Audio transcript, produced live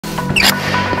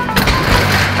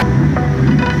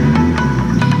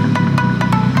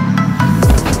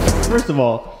First of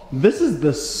all, this is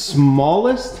the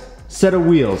smallest set of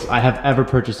wheels I have ever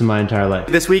purchased in my entire life.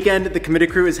 This weekend, the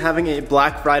committed crew is having a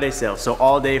Black Friday sale. So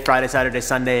all day, Friday, Saturday,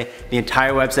 Sunday, the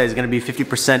entire website is gonna be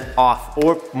 50% off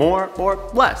or more or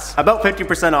less. About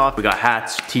 50% off. We got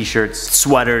hats, t-shirts,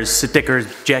 sweaters, stickers,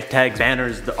 jet tags,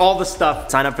 banners, all the stuff.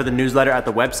 Sign up for the newsletter at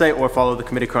the website or follow the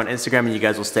committed crew on Instagram and you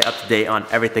guys will stay up to date on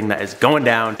everything that is going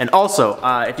down. And also,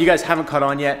 if you guys haven't caught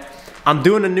on yet, I'm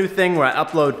doing a new thing where I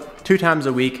upload 2 times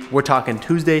a week. We're talking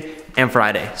Tuesday and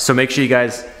Friday. So make sure you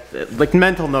guys, like,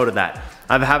 mental note of that.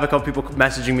 I've had a couple people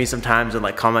messaging me sometimes and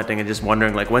like commenting and just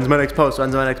wondering like, when's my next post,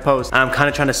 when's my next post? And I'm kind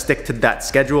of trying to stick to that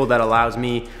schedule that allows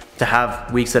me to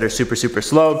have weeks that are super, super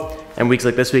slow and weeks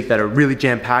like this week that are really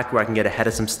jam-packed where I can get ahead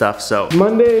of some stuff. So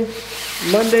Monday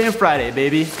and Friday,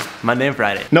 baby. Monday and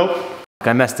Friday. Nope,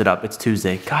 I messed it up. It's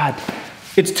Tuesday. God.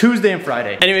 It's Tuesday and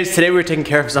Friday. Anyways, today we're taking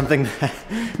care of something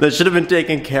that should have been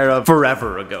taken care of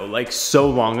forever ago, like so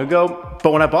long ago.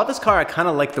 But when I bought this car, I kind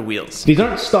of like the wheels. These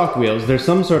aren't stock wheels. They're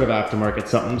some sort of aftermarket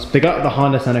something. They got the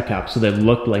Honda center cap, so they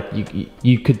looked like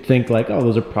you could think like, oh,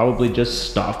 those are probably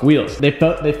just stock wheels. They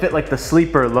fit like the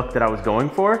sleeper look that I was going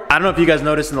for. I don't know if you guys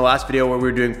noticed in the last video where we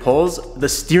were doing pulls, the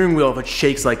steering wheel, it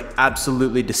shakes like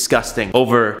absolutely disgusting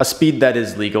over a speed that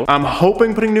is legal. I'm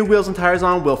hoping putting new wheels and tires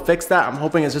on will fix that. I'm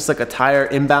hoping it's just like a tire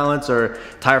imbalance or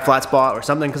tire flat spot or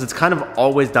something, because it's kind of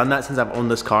always done that since I've owned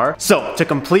this car. So to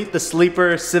complete the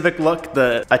sleeper Civic look,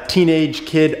 a teenage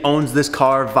kid owns this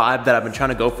car vibe that I've been trying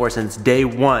to go for since day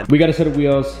one, we got a set of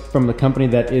wheels from the company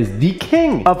that is the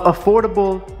king of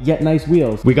affordable yet nice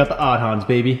wheels. We got the Aodhans,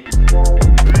 baby.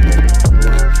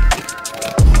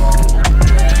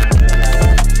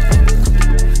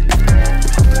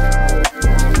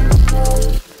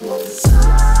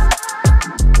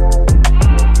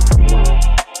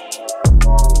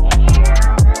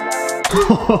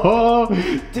 Oh,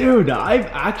 dude, I've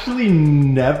actually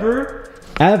never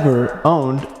ever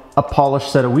owned a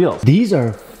polished set of wheels. These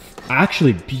are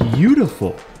actually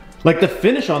beautiful. Like the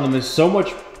finish on them is so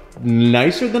much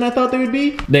nicer than I thought they would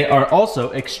be. They are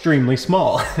also extremely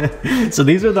small. So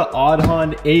these are the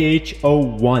Aodhan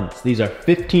AH01s. These are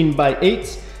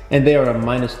 15x8s and they are a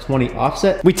 -20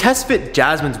 offset. We test fit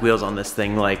Jasmine's wheels on this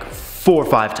thing like 4 or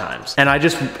 5 times. And I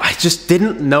just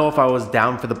didn't know if I was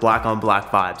down for the black on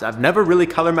black vibes. I've never really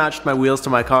color matched my wheels to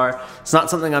my car. It's not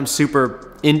something I'm super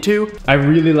into. I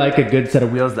really like a good set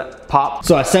of wheels that pop.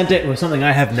 So I sent it with something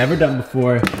I have never done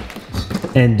before.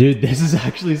 And dude, this is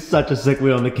actually such a sick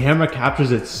wheel and the camera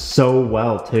captures it so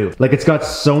well too. Like it's got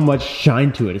so much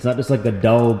shine to it. It's not just like the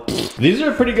dull. These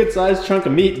are a pretty good sized chunk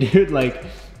of meat, dude. Like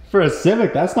for a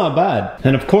Civic, that's not bad.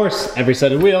 And of course, every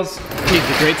set of wheels needs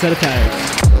a great set of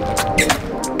tires.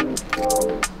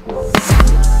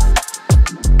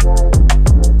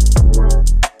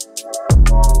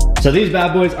 So these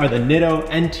bad boys are the Nitto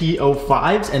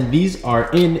NT05s and these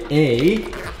are in a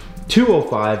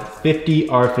 205 50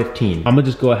 R15. I'm gonna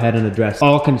just go ahead and address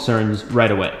all concerns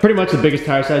right away. Pretty much the biggest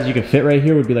tire size you can fit right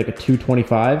here would be like a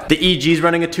 225. The EG's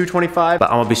running a 225, but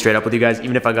I'm gonna be straight up with you guys.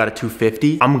 Even if I got a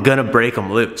 250, I'm gonna break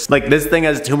them loose. Like this thing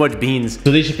has too much beans.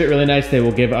 So these should fit really nice. They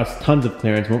will give us tons of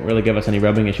clearance. Won't really give us any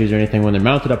rubbing issues or anything when they're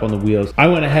mounted up on the wheels. I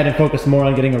went ahead and focused more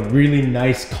on getting a really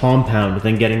nice compound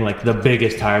than getting like the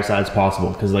biggest tire size possible.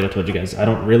 Because like I told you guys, I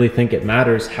don't really think it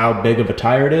matters how big of a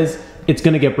tire it is. It's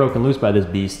gonna get broken loose by this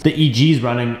beast. The EG's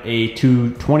running a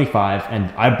 225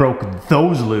 and I broke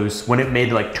those loose when it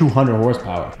made like 200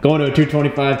 horsepower. Going to a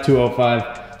 225, 205,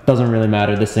 doesn't really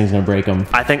matter. This thing's gonna break them.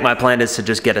 I think my plan is to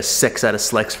just get a 6 set of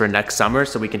slicks for next summer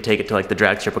so we can take it to like the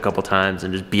drag strip a couple times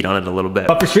and just beat on it a little bit.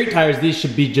 But for street tires, these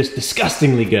should be just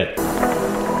disgustingly good.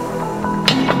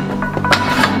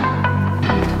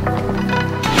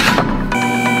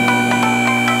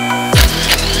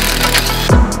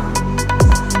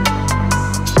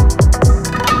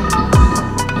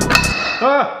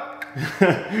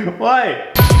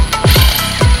 Why?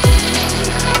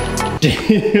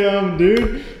 Damn,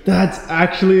 dude. That's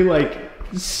actually like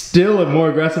still more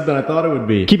aggressive than I thought it would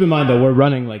be. Keep in mind though, we're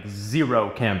running like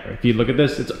 0 camber. If you look at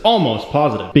this, it's almost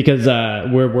positive because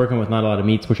we're working with not a lot of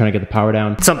meats. We're trying to get the power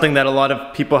down. Something that a lot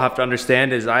of people have to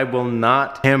understand is I will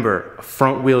not camber a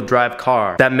front wheel drive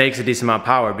car that makes a decent amount of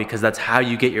power because that's how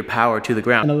you get your power to the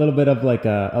ground. And a little bit of like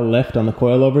a lift on the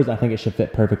coilovers, I think it should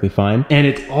fit perfectly fine. And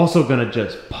it's also gonna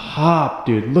just pop,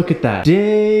 dude. Look at that.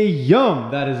 Damn,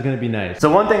 that is gonna be nice.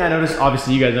 So one thing I noticed,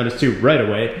 obviously you guys noticed too right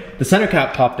away, the center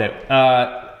cap popped out.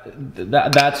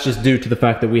 That's just due to the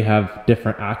fact that we have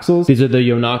different axles. These are the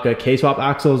Yonaka K-swap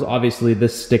axles. Obviously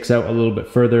this sticks out a little bit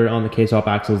further on the K-swap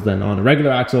axles than on a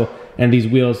regular axle, and these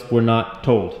wheels were not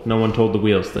told. No one told the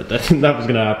wheels that was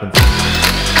gonna happen.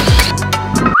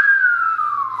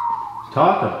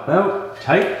 Talk about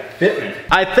tight fitment.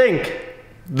 I think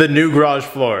the new garage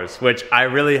floors, which I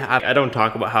don't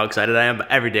talk about how excited I am,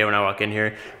 but every day when I walk in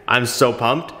here, I'm so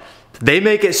pumped. They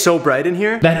make it so bright in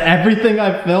here that everything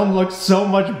I film looks so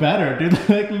much better, dude.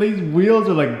 Like these wheels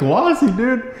are like glossy,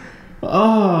 dude.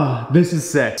 Oh, this is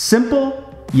sick.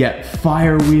 Simple, yet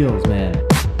fire wheels, man.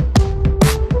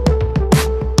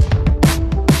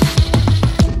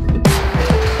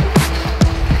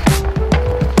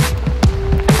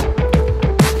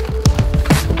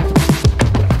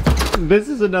 This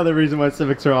is another reason why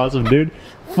Civics are awesome, dude.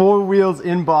 4 wheels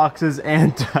in boxes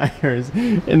and tires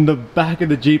in the back of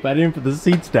the Jeep. I didn't even put the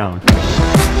seats down.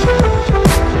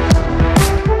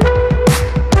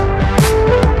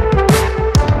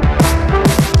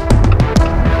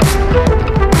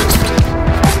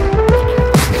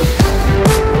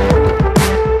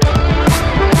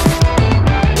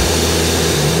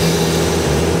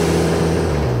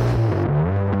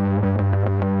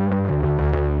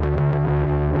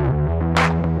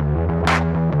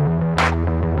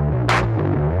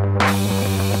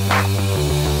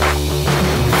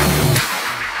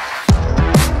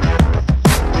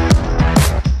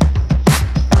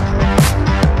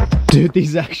 Dude,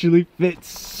 these actually fit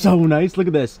so nice. Look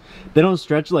at this. They don't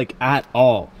stretch like at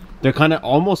all. They're kind of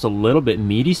almost a little bit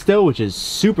meaty still, which is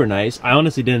super nice. I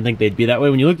honestly didn't think they'd be that way.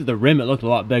 When you looked at the rim, it looked a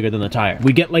lot bigger than the tire.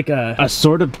 We get like a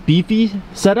sort of beefy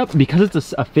setup. Because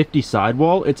it's a 50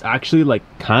 sidewall, it's actually like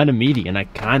kind of meaty, and I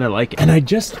kind of like it. And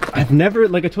I've never,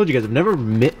 like I told you guys, I've never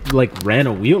ran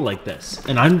a wheel like this.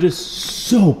 And I'm just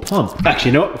so pumped.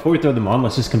 Actually, you know what? Before we throw them on,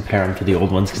 let's just compare them to the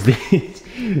old ones, because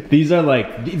these are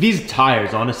like, these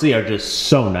tires honestly are just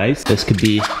so nice. This could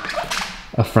be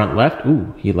a front left.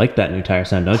 Ooh, you like that new tire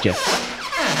sound, don't you?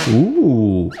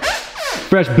 Ooh,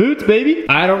 fresh boots, baby.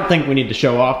 I don't think we need to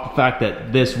show off the fact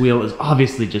that this wheel is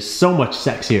obviously just so much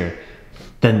sexier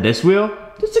than this wheel.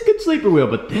 It's a good sleeper wheel,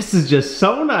 but this is just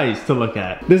so nice to look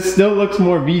at. This still looks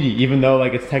more meaty, even though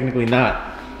like it's technically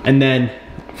not. And then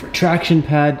for traction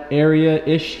pad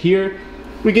area-ish here,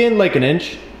 we gained like an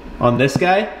inch on this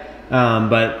guy.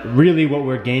 But really what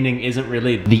we're gaining isn't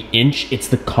really the inch, it's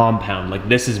the compound. Like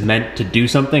this is meant to do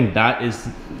something, that is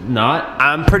not.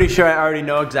 I'm pretty sure I already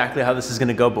know exactly how this is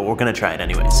gonna go, but we're gonna try it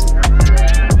anyways.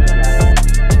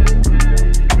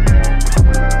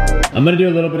 I'm gonna do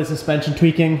a little bit of suspension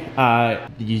tweaking.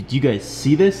 You guys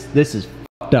see this? This is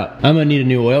fucked up. I'm gonna need a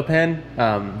new oil pan,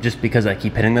 just because I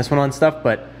keep hitting this one on stuff,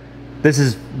 but this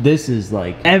is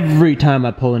like, every time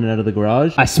I pull it out of the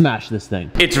garage, I smash this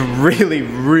thing. It's really,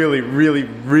 really, really,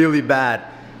 really bad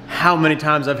how many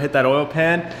times I've hit that oil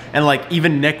pan, and like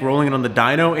even Nick rolling it on the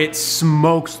dyno, it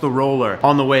smokes the roller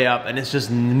on the way up, and it's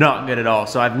just not good at all.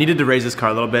 So I've needed to raise this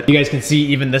car a little bit. You guys can see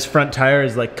even this front tire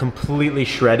is like completely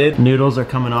shredded. Noodles are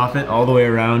coming off it all the way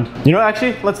around. You know,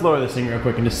 actually, let's lower this thing real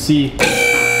quick and just see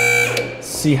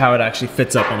how it actually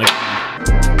fits up on the ground.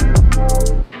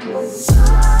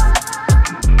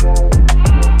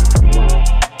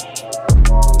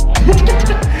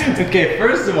 Okay,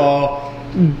 first of all,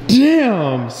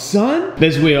 damn, son.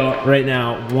 This wheel right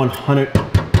now, 100,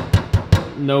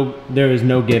 no, there is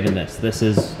no give in this. This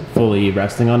is fully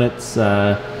resting on its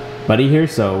buddy here,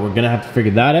 so we're gonna have to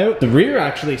figure that out. The rear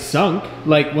actually sunk.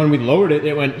 Like when we lowered it,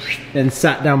 it went and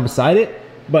sat down beside it,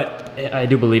 but I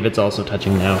do believe it's also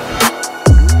touching now.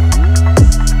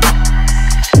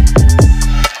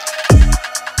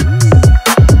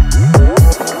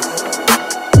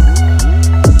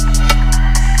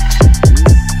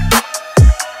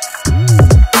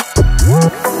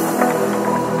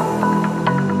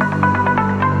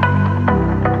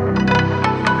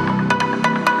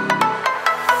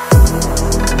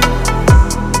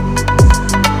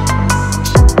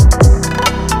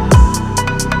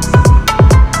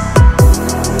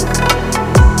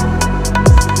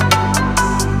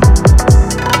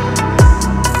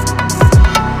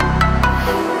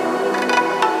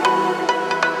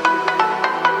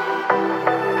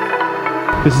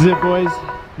 This is it, boys.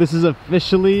 This is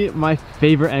officially my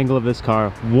favorite angle of this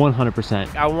car,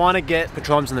 100%. I want to get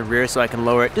petrol pumps in the rear so I can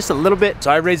lower it just a little bit.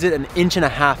 So I raised it 1.5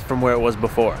 inches from where it was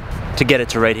before to get it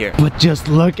to right here. But just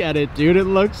look at it, dude. It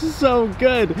looks so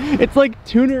good. It's like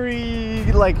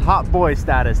tunery, like hot boy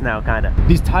status now, kind of.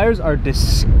 These tires are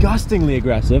disgustingly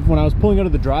aggressive. When I was pulling out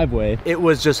of the driveway, it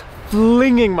was just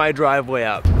flinging my driveway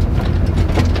up.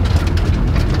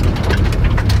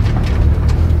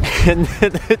 And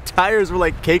the tires were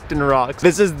like caked in rocks.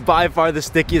 This is by far the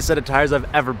stickiest set of tires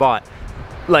I've ever bought.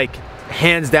 Like,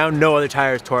 hands down, no other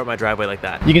tires tore up my driveway like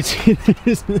that. You can see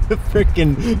there's a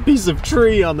freaking piece of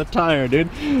tree on the tire, dude.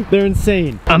 They're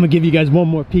insane. I'm gonna give you guys one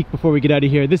more peek before we get out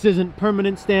of here. This isn't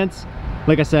permanent stance.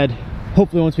 Like I said,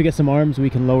 Hopefully once we get some arms, we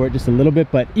can lower it just a little bit,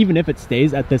 but even if it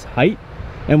stays at this height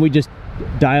and we just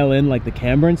dial in like the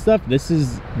camber and stuff, this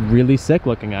is really sick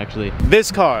looking actually.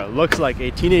 This car looks like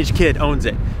a teenage kid owns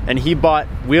it, and he bought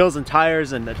wheels and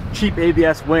tires and a cheap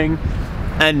ABS wing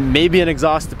and maybe an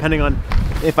exhaust depending on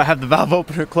if I have the valve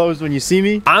open or closed when you see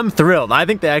me. I'm thrilled. I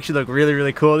think they actually look really,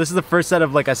 really cool. This is the first set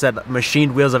of, like I said,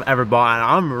 machined wheels I've ever bought, and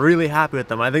I'm really happy with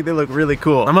them. I think they look really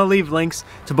cool. I'm gonna leave links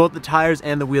to both the tires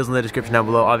and the wheels in the description down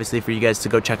below, obviously, for you guys to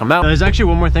go check them out. Now, there's actually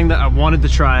one more thing that I wanted to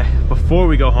try before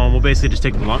we go home. We'll basically just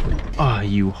take the long. Oh,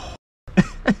 you.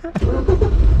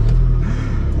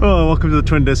 Oh, welcome to the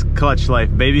twin disc clutch life,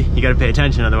 baby. You gotta pay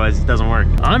attention, otherwise it doesn't work.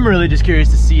 I'm really just curious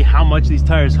to see how much these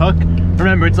tires hook.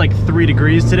 Remember, it's like 3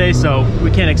 degrees today, so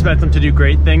we can't expect them to do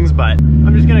great things, but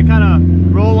I'm just gonna kind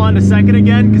of roll on to second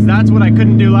again, because that's what I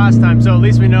couldn't do last time, so at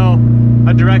least we know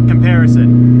a direct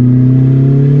comparison.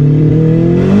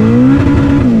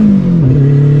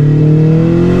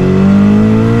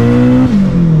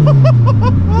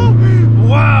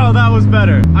 Wow, that was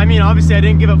better. I mean, obviously I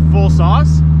didn't give it full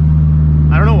sauce.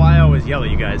 I don't know why I always yell at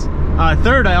you guys.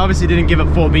 Third, I obviously didn't give it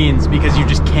full beans because you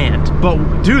just can't. But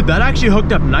dude, that actually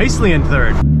hooked up nicely in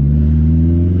third.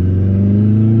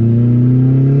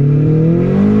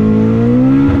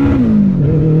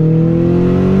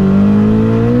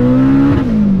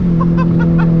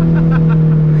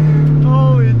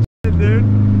 Holy shit, dude.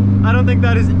 I don't think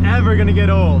that is ever gonna get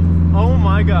old. Oh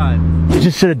my God. I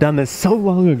just should have done this so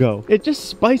long ago. It just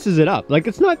spices it up. Like,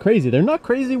 it's not crazy. They're not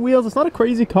crazy wheels. It's not a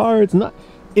crazy car.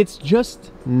 It's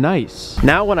just nice.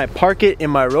 Now when I park it in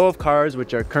my row of cars,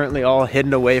 which are currently all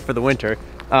hidden away for the winter,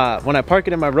 when I park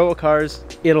it in my row of cars,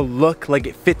 it'll look like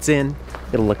it fits in.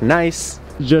 It'll look nice.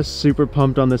 Just super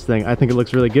pumped on this thing. I think it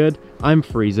looks really good. I'm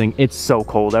freezing. It's so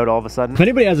cold out all of a sudden. If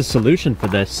anybody has a solution for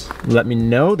this, let me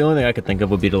know. The only thing I could think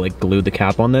of would be to like glue the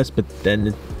cap on this, but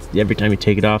then every time you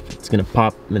take it off, it's gonna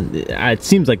pop, and it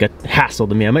seems like a hassle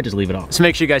to me. I might just leave it off. So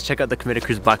make sure you guys check out the Committed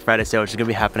Cruise Black Friday sale, which is gonna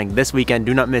be happening this weekend.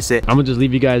 Do not miss it. I'm gonna just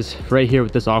leave you guys right here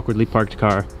with this awkwardly parked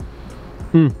car.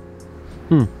 Let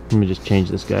me just change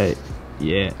this guy.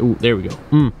 Yeah, ooh, there we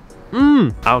go.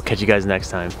 I'll catch you guys next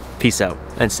time. Peace out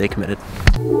and stay committed.